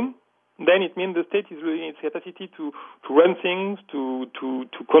at home, then it means the state is losing its capacity to run things, to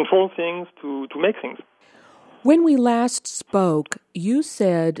control things, to make things. When we last spoke, you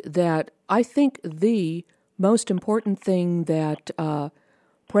said that I think the most important thing that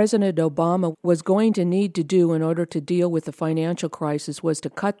President Obama was going to need to do in order to deal with the financial crisis was to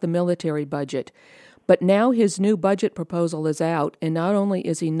cut the military budget. But now his new budget proposal is out, and not only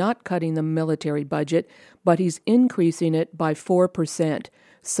is he not cutting the military budget, but he's increasing it by 4%.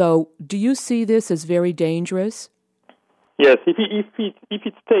 So do you see this as very dangerous? Yes, if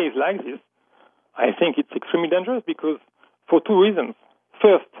it stays like this, I think it's extremely dangerous because for two reasons.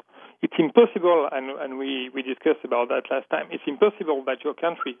 First, it's impossible, and we discussed about that last time, it's impossible that your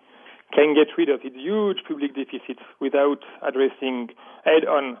country can get rid of its huge public deficits without addressing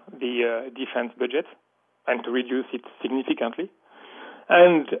head-on the defense budget and to reduce it significantly.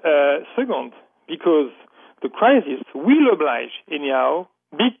 And second, because the crisis will oblige, anyhow,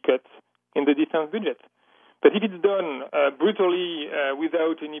 big cuts in the defense budget. But if it's done brutally,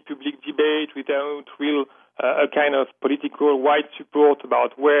 without any public debate, without real a kind of political wide support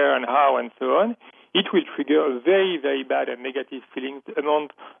about where and how and so on, it will trigger a very, very bad and negative feelings among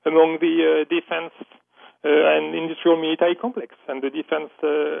the defense and industrial military complex and the defense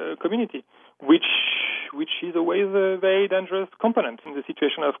community, which is always a very dangerous component in the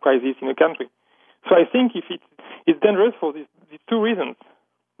situation of crisis in a country. So I think if it's dangerous for these two reasons.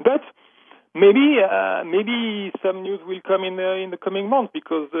 But maybe some news will come in the coming months,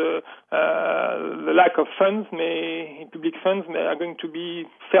 because the lack of funds, public funds, are going to be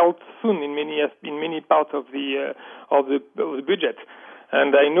felt soon in many parts of the budget.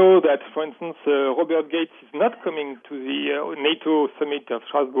 And I know that, for instance, Robert Gates is not coming to the NATO summit of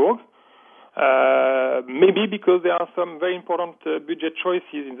Strasbourg, maybe because there are some very important budget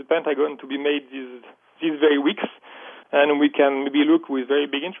choices in the Pentagon to be made these very weeks, and we can maybe look with very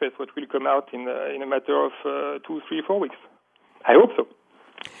big interest what will come out in a matter of 2, 3, 4 weeks. I hope so.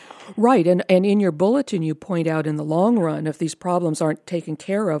 Right, and in your bulletin you point out in the long run, if these problems aren't taken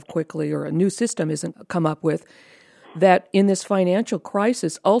care of quickly or a new system isn't come up with, that in this financial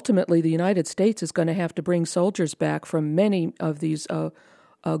crisis, ultimately the United States is going to have to bring soldiers back from many of these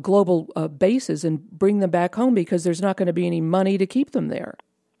global bases and bring them back home because there's not going to be any money to keep them there.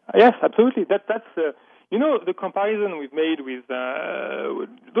 Yes, absolutely. That's the comparison we've made with,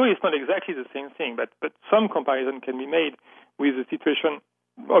 though it's not exactly the same thing, but some comparison can be made with the situation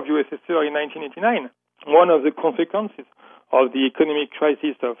of USSR in 1989. One of the consequences of the economic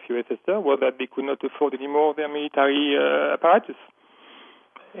crisis of USSR was that they could not afford anymore their military apparatus.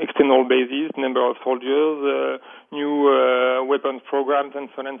 External bases, number of soldiers, new weapons programs, and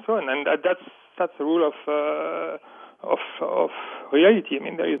so on and so on. And that's the rule of reality. I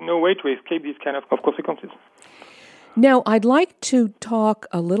mean, there is no way to escape these kind of consequences. Now, I'd like to talk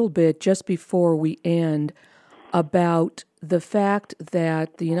a little bit just before we end about the fact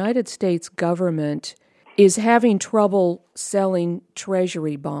that the United States government is having trouble selling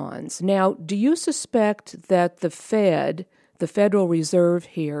Treasury bonds. Now, do you suspect that the Fed, the Federal Reserve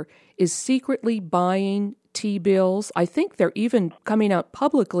here, is secretly buying T-bills? I think they're even coming out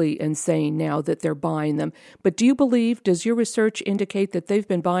publicly and saying now that they're buying them. But does your research indicate that they've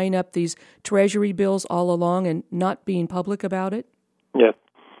been buying up these Treasury bills all along and not being public about it? Yes.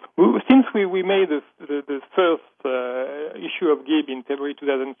 Since we made the first issue of GIB in February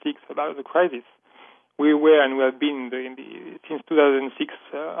 2006 about the crisis, we were and we have been since 2006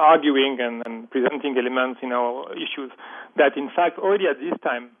 arguing and presenting elements in our issues that, in fact, already at this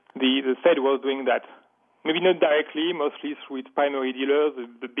time, the Fed was doing that. Maybe not directly, mostly through its primary dealers,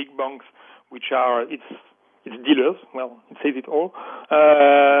 the big banks, which are its dealers. Well, it says it all,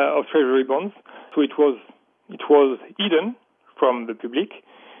 of Treasury bonds. So it was hidden from the public.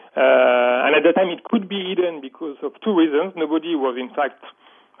 And at that time, it could be hidden because of two reasons. Nobody was, in fact,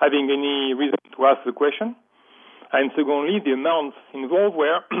 having any reason to ask the question. And secondly, the amounts involved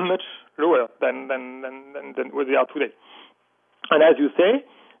were much lower than what they are today. And as you say,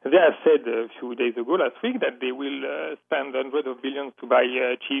 they have said a few days ago, last week, that they will spend hundreds of billions to buy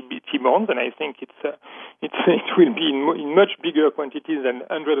T-bonds, and I think it will be in much bigger quantities than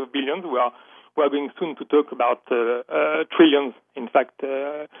hundreds of billions. We are going soon to talk about trillions, in fact,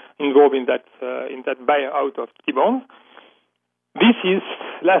 involved in that buyout of T-bonds.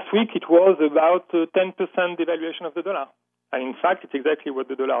 Last week it was about 10% devaluation of the dollar. And in fact, it's exactly what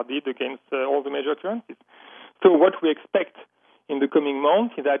the dollar did against all the major currencies. So what we expect in the coming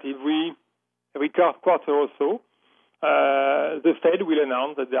months is that every quarter or so, the Fed will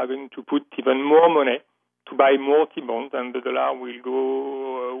announce that they are going to put even more money to buy more T-bonds, and the dollar will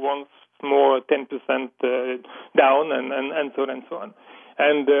go once more 10% down, and so on and so on.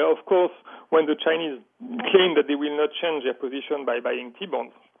 And of course, when the Chinese claim that they will not change their position by buying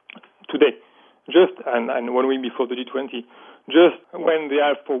T-bonds today, and 1 week before the G20, just when they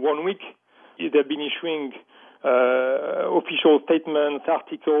have for 1 week, they've been issuing official statements,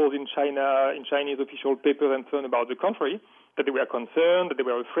 articles in China, in Chinese official papers and so on about the country, that they were concerned, that they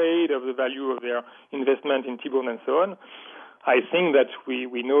were afraid of the value of their investment in T-bond and so on. I think that we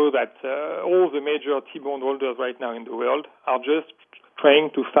know that all the major T-bond holders right now in the world are just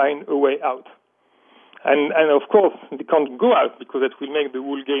trying to find a way out. And of course, they can't go out because that will make the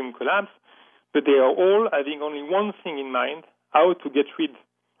whole game collapse, but they are all having only one thing in mind, how to get rid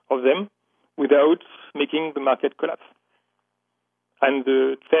of them without making the market collapse. And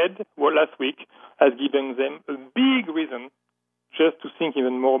the Fed, last week, has given them a big reason just to think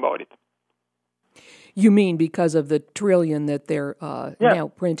even more about it. You mean because of the trillion that they're now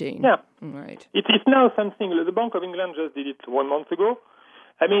printing? Yeah. Right. It's now something. The Bank of England just did it 1 month ago.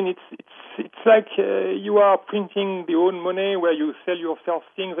 I mean, it's like you are printing the own money where you sell yourself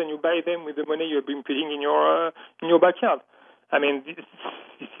things and you buy them with the money you've been putting in your backyard. I mean,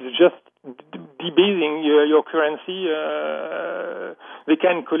 this is just debasing your currency. They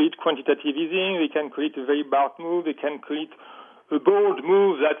can call it quantitative easing. They can call it a very bad move. They can call it a bold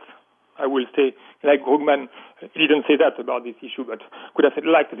move that, I will say, like Krugman, he didn't say that about this issue, but could have said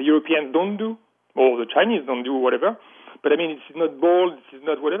like the Europeans don't do, or the Chinese don't do, whatever. But I mean, this is not bold, this is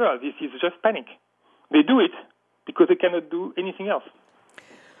not whatever. This is just panic. They do it because they cannot do anything else.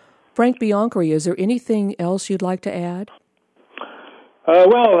 Franck Biancheri, is there anything else you'd like to add?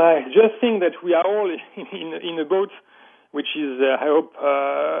 Well, I just think that we are all in a boat which is, I hope,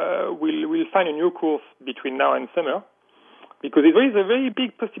 we'll find a new course between now and summer, because there is a very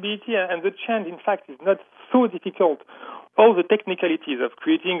big possibility, and the change, in fact, is not so difficult. All the technicalities of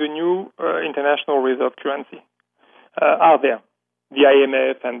creating a new international reserve currency are there. The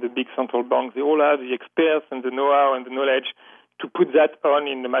IMF and the big central banks, they all have the experts and the know-how and the knowledge to put that on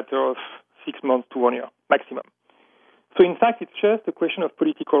in a matter of 6 months to 1 year, maximum. So, in fact, it's just a question of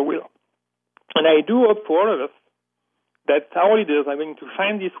political will. And I do hope for all of us that our leaders are going to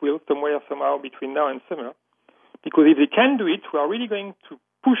find this will somewhere, somehow, between now and summer, because if they can do it, we are really going to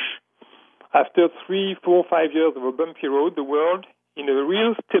push, after 3, 4, 5 years of a bumpy road, the world in a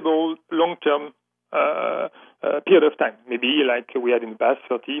real stable, long-term period of time, maybe like we had in the past,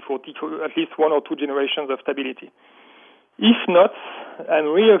 30, 40, at least 1 or 2 generations of stability. If not, I'm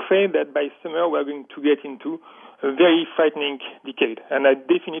really afraid that by summer we're going to get into a very frightening decade. And I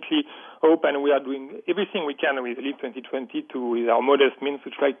definitely hope, and we are doing everything we can with LEAP 2020 with our modest means to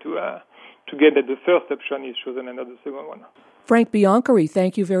try to get that the first option is chosen and not the second one. Franck Biancheri,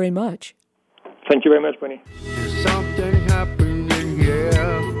 thank you very much. Thank you very much, Bonnie. There's something happening here.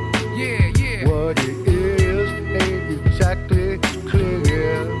 Yeah. What it is ain't exactly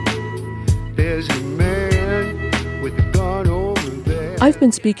clear. There's a man with a gun over there. I've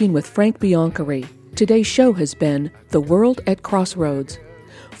been speaking with Franck Biancheri. Today's show has been The World at Crossroads.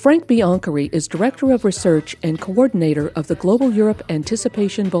 Franck Biancheri is Director of Research and Coordinator of the Global Europe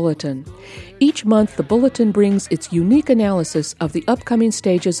Anticipation Bulletin. Each month, the Bulletin brings its unique analysis of the upcoming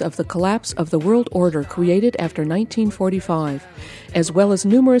stages of the collapse of the world order created after 1945, as well as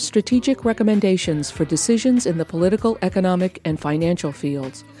numerous strategic recommendations for decisions in the political, economic, and financial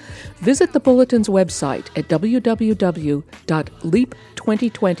fields. Visit the Bulletin's website at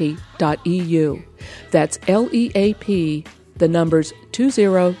www.leap2020.eu. That's LEAP, the numbers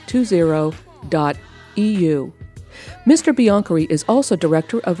 2020.eu. Mr. Biancheri is also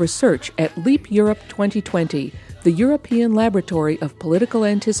Director of Research at LEAP Europe 2020, the European Laboratory of Political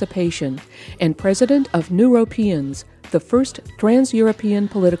Anticipation, and President of Neuropeans, the first trans-European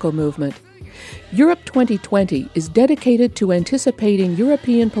political movement. Europe 2020 is dedicated to anticipating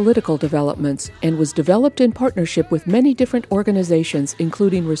European political developments and was developed in partnership with many different organizations,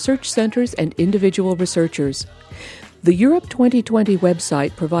 including research centers and individual researchers. The Europe 2020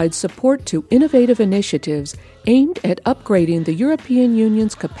 website provides support to innovative initiatives aimed at upgrading the European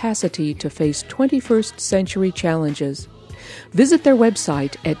Union's capacity to face 21st century challenges. Visit their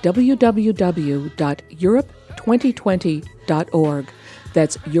website at www.europe2020.org.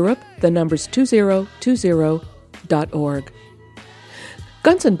 That's Europe, the numbers 2020.org.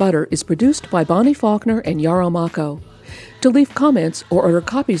 Guns and Butter is produced by Bonnie Faulkner and Yarrow Mako. To leave comments or order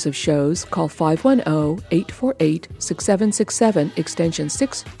copies of shows, call 510-848-6767, extension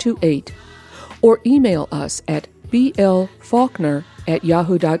 628, or email us at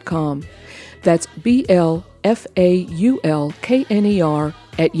blfaulkner@yahoo.com. That's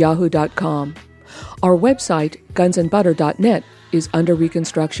blfaulkner@yahoo.com. Our website, gunsandbutter.net, is under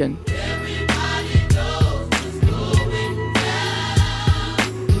reconstruction.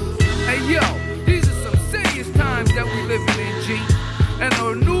 And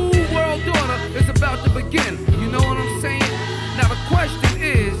a new world order is about to begin. You know what I'm saying? Now the question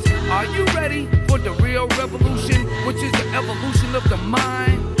is, are you ready for the real revolution, which is the evolution of the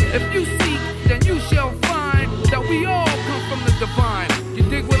mind? If you seek, then you shall find that we all come from the divine. You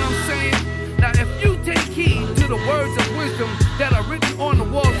dig what I'm saying? Now if you take heed to the words of wisdom that are written on the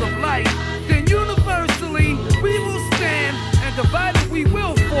walls of life, then universally we will stand, and divided we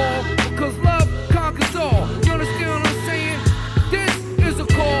will fall, because love conquers all. You understand what I'm saying? This is a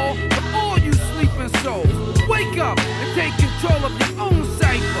call for all you sleeping souls. Wake up and take control of your own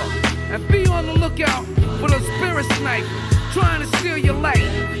cipher, and be on the lookout for the spirit snipers trying to steal your light.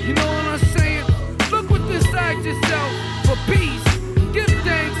 You know what I'm saying? Look within inside yourself for peace. Give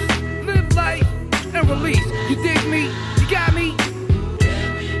thanks, live life, and release. You dig me?